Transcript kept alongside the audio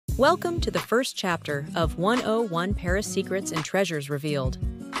Welcome to the first chapter of 101 Paris Secrets and Treasures Revealed.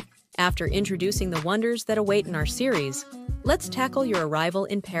 After introducing the wonders that await in our series, let's tackle your arrival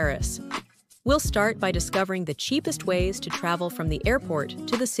in Paris. We'll start by discovering the cheapest ways to travel from the airport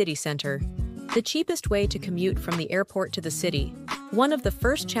to the city center. The cheapest way to commute from the airport to the city. One of the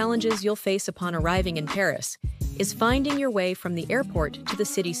first challenges you'll face upon arriving in Paris is finding your way from the airport to the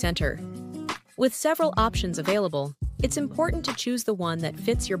city center. With several options available, it's important to choose the one that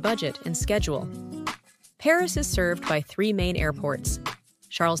fits your budget and schedule. Paris is served by three main airports: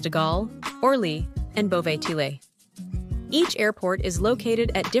 Charles de Gaulle, Orly, and Beauvais-Tillet. Each airport is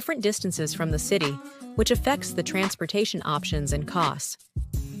located at different distances from the city, which affects the transportation options and costs.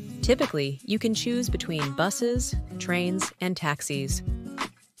 Typically, you can choose between buses, trains, and taxis.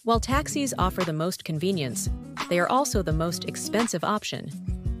 While taxis offer the most convenience, they are also the most expensive option.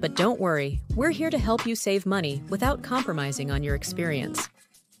 But don't worry, we're here to help you save money without compromising on your experience.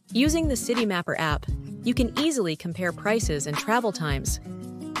 Using the City Mapper app, you can easily compare prices and travel times.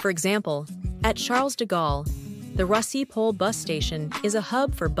 For example, at Charles de Gaulle, the Roissy-Pole bus station is a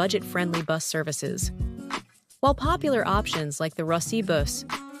hub for budget-friendly bus services. While popular options like the Roissy bus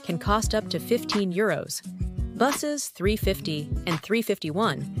can cost up to €15, buses 350 and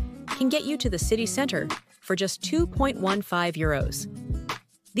 351 can get you to the city center for just €2.15.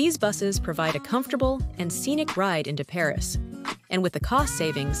 These buses provide a comfortable and scenic ride into Paris, and with the cost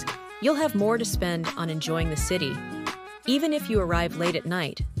savings, you'll have more to spend on enjoying the city. Even if you arrive late at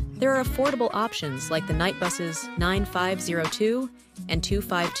night, there are affordable options like the night buses 9502 and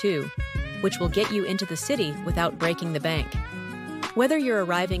 252, which will get you into the city without breaking the bank. Whether you're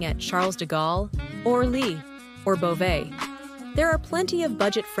arriving at Charles de Gaulle, Orly, or Beauvais, there are plenty of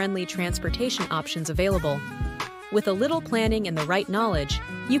budget-friendly transportation options available. With a little planning and the right knowledge,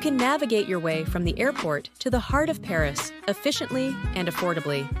 you can navigate your way from the airport to the heart of Paris efficiently and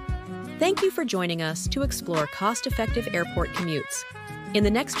affordably. Thank you for joining us to explore cost-effective airport commutes. In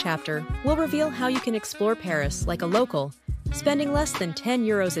the next chapter, we'll reveal how you can explore Paris like a local, spending less than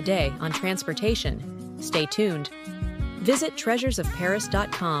 €10 a day on transportation. Stay tuned. Visit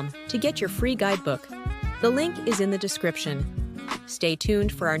treasuresofparis.com to get your free guidebook. The link is in the description. Stay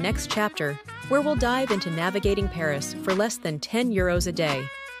tuned for our next chapter, where we'll dive into navigating Paris for less than €10 a day.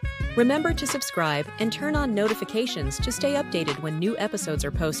 Remember to subscribe and turn on notifications to stay updated when new episodes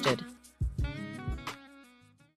are posted.